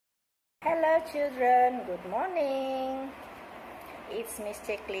Hello children, good morning. It's Miss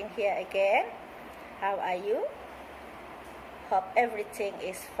Jacqueline here again. How are you? Hope everything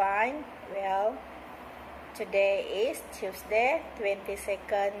is fine. Well, today is Tuesday,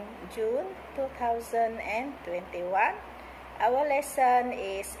 22nd June 2021. Our lesson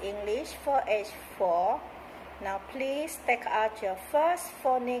is English for age 4. Now please take out your first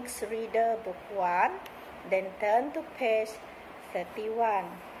phonics reader book 1, then turn to page 31.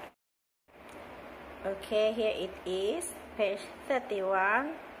 Okay, here it is, page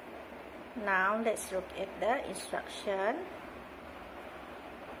 31. Now let's look at the instruction.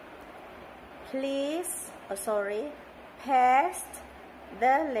 Please, paste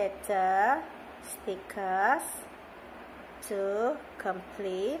the letter stickers to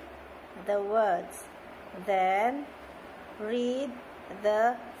complete the words. Then read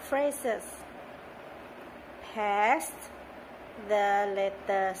the phrases. Paste the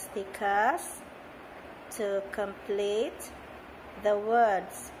letter stickers to complete the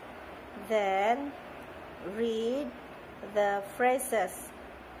words. Then read the phrases.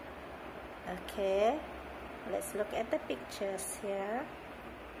 Okay, let's look at the pictures here.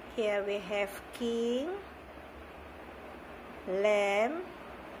 Here we have king, lamb,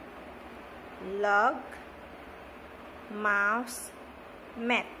 log, mouse,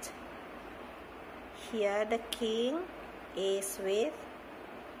 mat. Here the king is with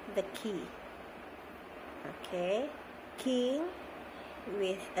the key. Okay, king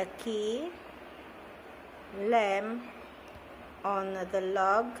with a key, lamb on the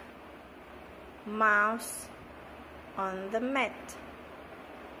log, mouse on the mat.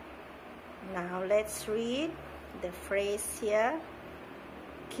 Now let's read the phrase here.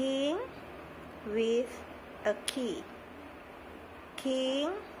 King with a key.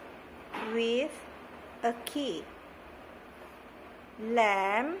 King with a key.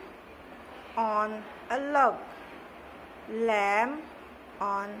 Lamb on a log. Lamb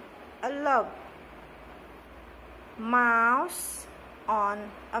on a log. Mouse on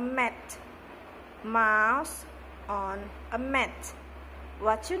a mat. Mouse on a mat.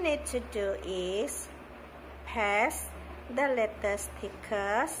 What you need to do is paste the letter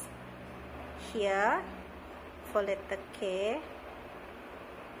stickers here for letter K,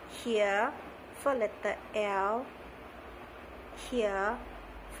 here for letter L, here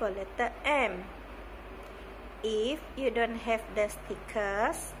for letter M. If you don't have the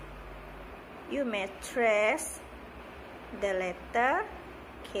stickers, you may trace the letter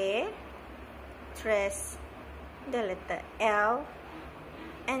K, trace the letter L,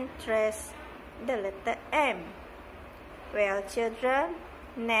 and trace the letter M. Well children,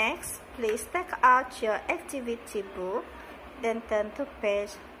 next please take out your activity book, then turn to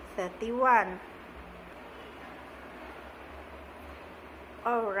page 31.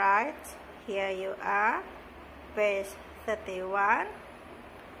 Alright, here you are, page 31.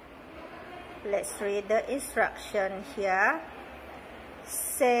 Let's read the instruction here.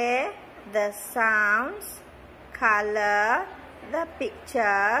 Say the sounds, color the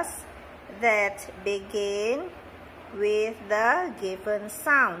pictures that begin with the given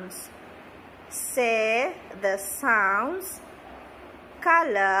sounds. Say the sounds,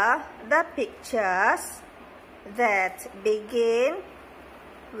 color the pictures that begin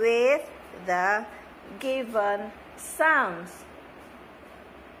with the given sounds.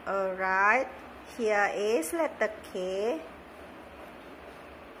 Alright, here is letter K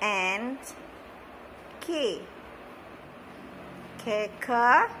and key.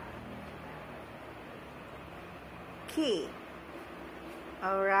 Keka, key.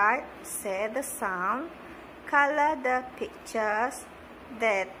 Alright, say the sound, color the pictures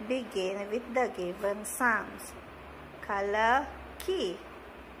that begin with the given sounds. Color key.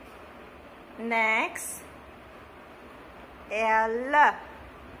 Next, L.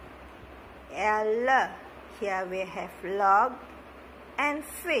 L. Here we have log and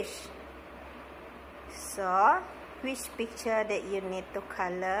fish. So, which picture that you need to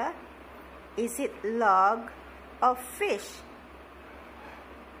color? Is it log or fish?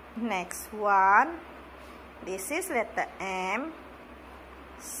 Next one, this is letter M.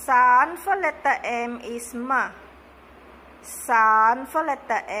 Sound for letter M is M. Sound for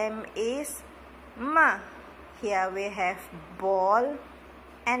letter M is M. Here we have ball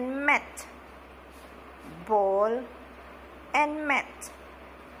and mat. Ball and mat.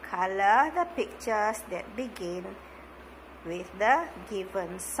 Color the pictures that begin with the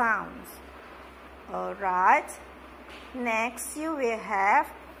given sounds. Alright, next you will have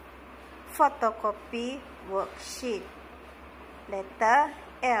photocopy worksheet. Letter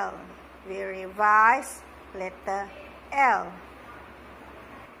L. We revise letter L.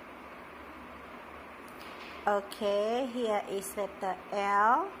 Okay, here is letter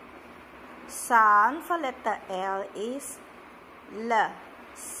L. Sound for letter L is L.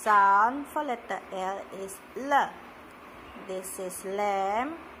 Sound for letter L is L. This is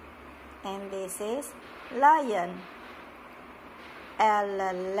lamb and this is lion.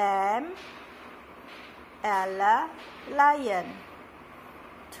 L lamb, L lion.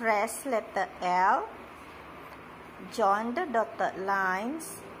 Trace letter L. Join the dotted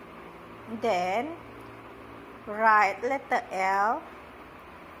lines. Then write letter L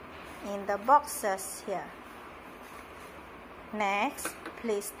in the boxes here. Next,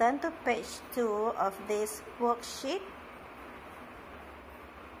 please turn to page 2 of this worksheet.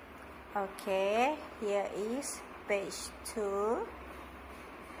 Okay, here is page 2.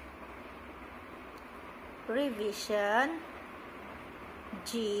 Revision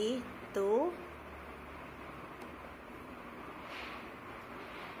G2.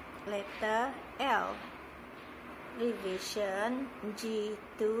 Letter L. Revision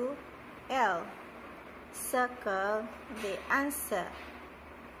G2L. Circle the answer.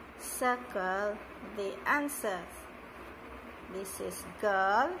 Circle the answers. This is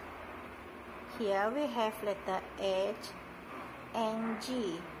girl. Here we have letter H and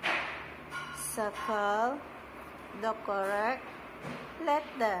G. Circle the correct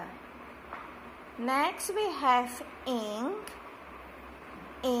letter. Next we have ink.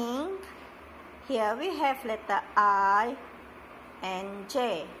 Ink. Here we have letter I and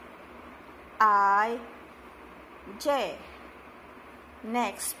J. I, J.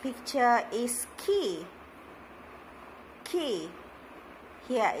 Next picture is key. Key.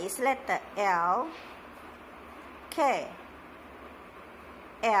 Here is letter L, K.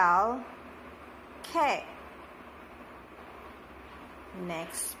 L, K.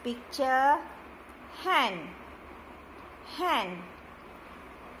 Next picture, hand. Hand.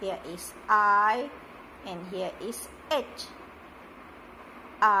 Here is I and here is H.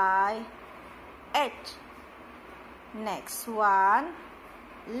 I, H. Next one,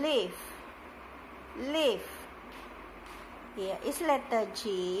 leaf. Leaf. Here is letter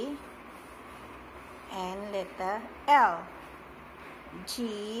G and letter L.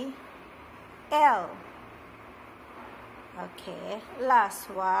 G, L. Okay, last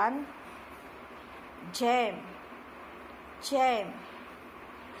one, jam. Jam.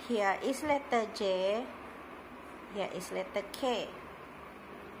 Here is letter J. Here is letter K.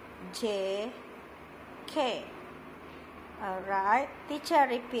 J, K. Alright, teacher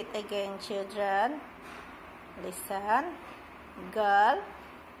repeat again, children. Listen. Girl,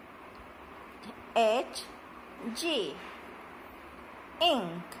 H, G.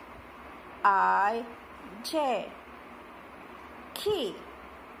 Ink, I, J. Key,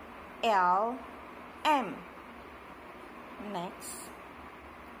 L, M. Next,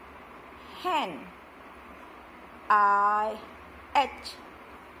 hand, I, H.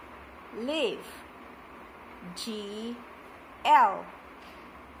 Leaf, G, L.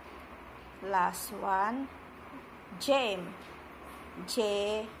 Last one, jam,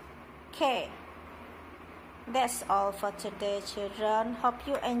 J, K. That's all for today, children. Hope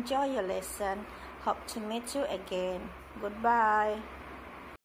you enjoy your lesson. Hope to meet you again. Goodbye.